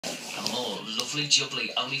lovely jubbly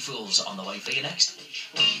Only Fools on the way for you next.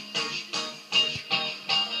 Income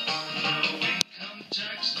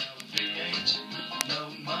tax, no VAT,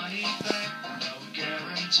 no money back, no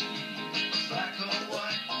guarantee. Black or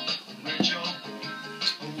white, rich or poor,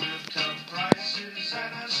 we've cut prices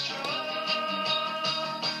at a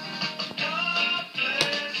straw. God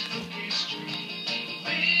bless Bookie Street,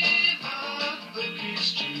 viva Bookie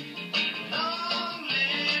Street, long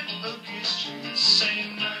live Bookie Street,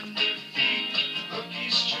 same 90 feet, Bookie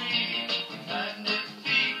Street, 90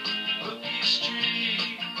 feet, Bookie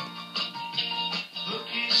Street,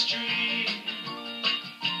 Bookie Street,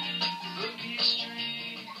 Bookie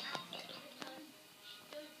Street.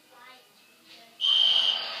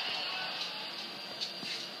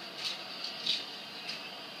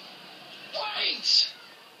 Wait!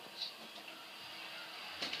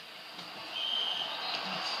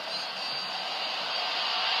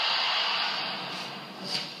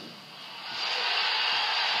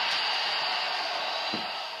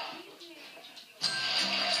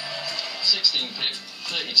 16 pip,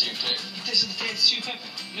 32 pip. This is the 32 pip.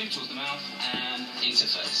 Move towards the mouth and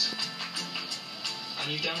interface.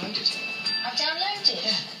 And you've downloaded. I've downloaded.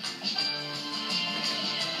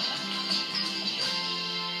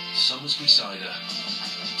 Somersby cider.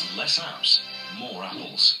 Less apps, more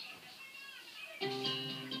apples. When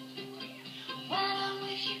I'm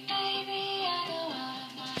with you, baby, I go out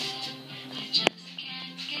of my head. I just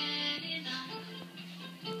can't get enough.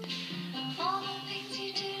 All the things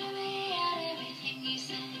you do to me and everything you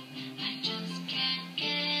say, I just can't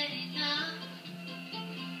get enough.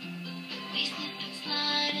 We slip and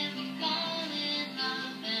slide and we fall in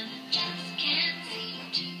love, and I just can't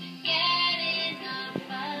seem to get enough of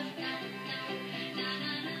that. Na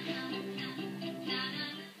na na na na na na.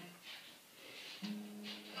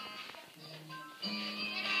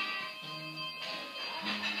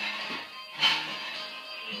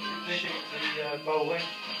 The bowling.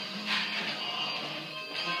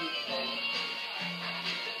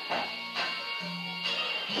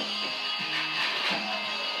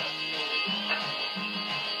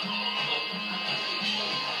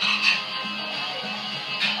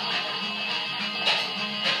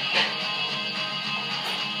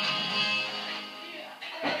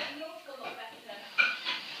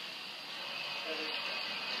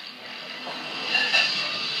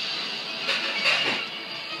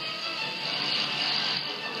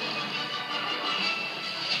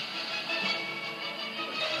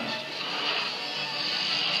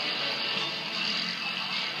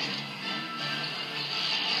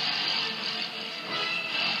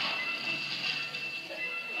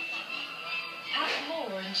 Add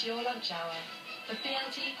more into your lunch hour. The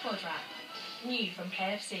BLT Quadrat. New from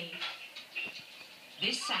KFC.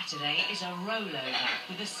 This Saturday is a rollover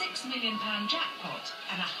with a £6 million jackpot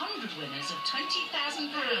and 100 winners of £20,000 and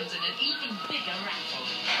an even bigger raffle.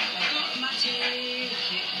 I got my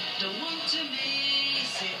ticket, don't want to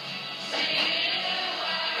miss it.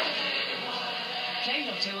 Play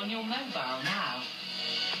Lotto on your mobile now.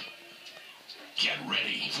 Get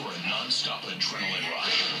ready for a non-stop adrenaline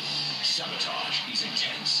rush. Sabotage is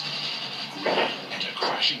intense. Gritty and a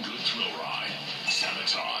crashing good thrill ride.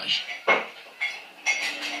 Sabotage.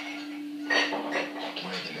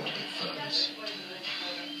 We're the little bit furthest.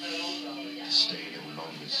 Stay a little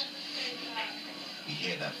longer. We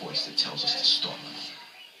hear that voice that tells us to stop.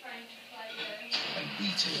 And we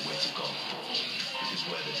tell it where to go. Because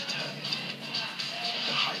we're the determined,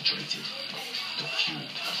 the hydrated, the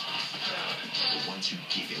fueled, the ones who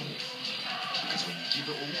give it all. Because when you give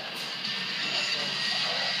it all,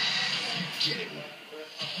 you get it all.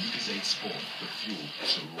 Lucozade Sport, the fuel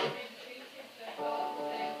to roar.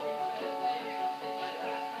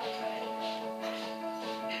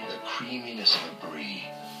 The creaminess of a brie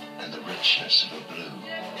and the richness of a blue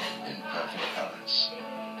in perfect balance.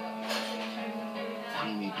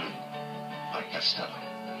 Creamy blue by Castello.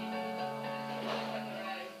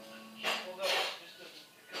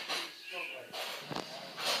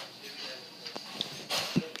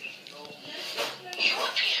 You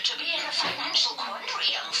appear to be in a financial quandary,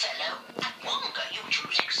 young fellow. At Wonga, you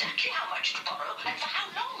choose exactly how much to borrow and for how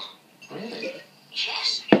long. Really?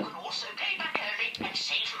 Yes, you can also pay back early and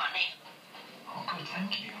save money. Oh, good,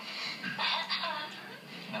 thank you.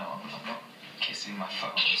 No, I'm not kissing my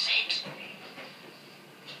phone. Is it?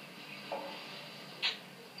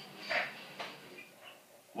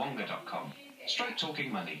 Wonga.com. Straight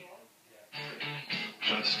talking money.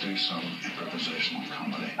 Let's do some improvisational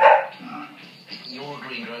comedy. You're a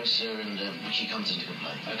greengrocer and she comes in to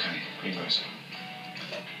complain. Okay, greengrocer.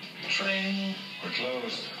 Train. We're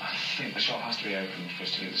closed. I think the shop has to be open for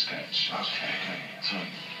us to do the sketch. Okay. Sorry.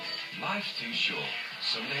 Life's too short.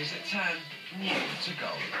 Sundays at 10, new to go.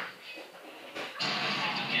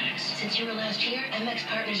 Since you were last here, MX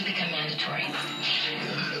partners have become mandatory.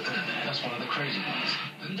 That's one of the crazy ones.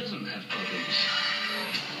 Who doesn't have puppies?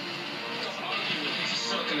 Stop arguing with piece of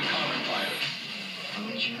silicon and carbon fiber.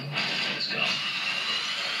 Let's go.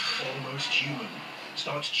 Almost Human.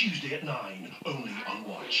 Starts Tuesday at 9, only on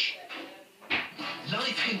Watch.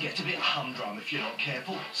 Life can get a bit humdrum if you're not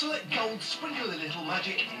careful, so let Gold sprinkle a little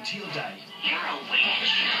magic into your day. You're a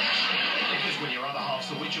witch. Because when your other half's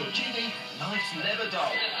a witch or genie, life's never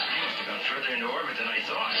dull. You must have gone further into orbit than I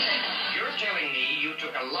thought. You're telling me you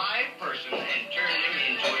took a live person and turned him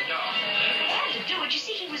into a dog? How did you do it? You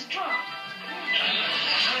see, he was drunk.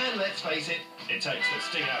 And let's face it, it takes the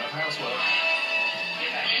sting out of housework.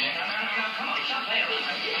 Get back in there. No, come on, stop playing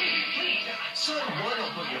around. Please. So why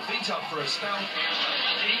not put your feet up for a spell I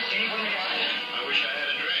wish I had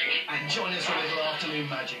a drink. and join us for a little afternoon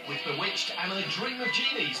magic with Bewitched and A Dream of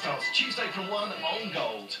Genie starts Tuesday from 1 on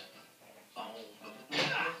Gold.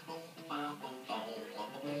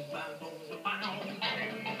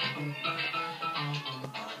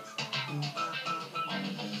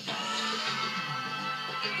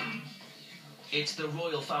 It's the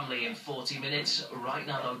royal family in 40 minutes. Right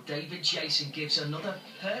now, though, David Jason gives another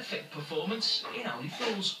perfect performance in Only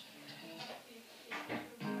Fools.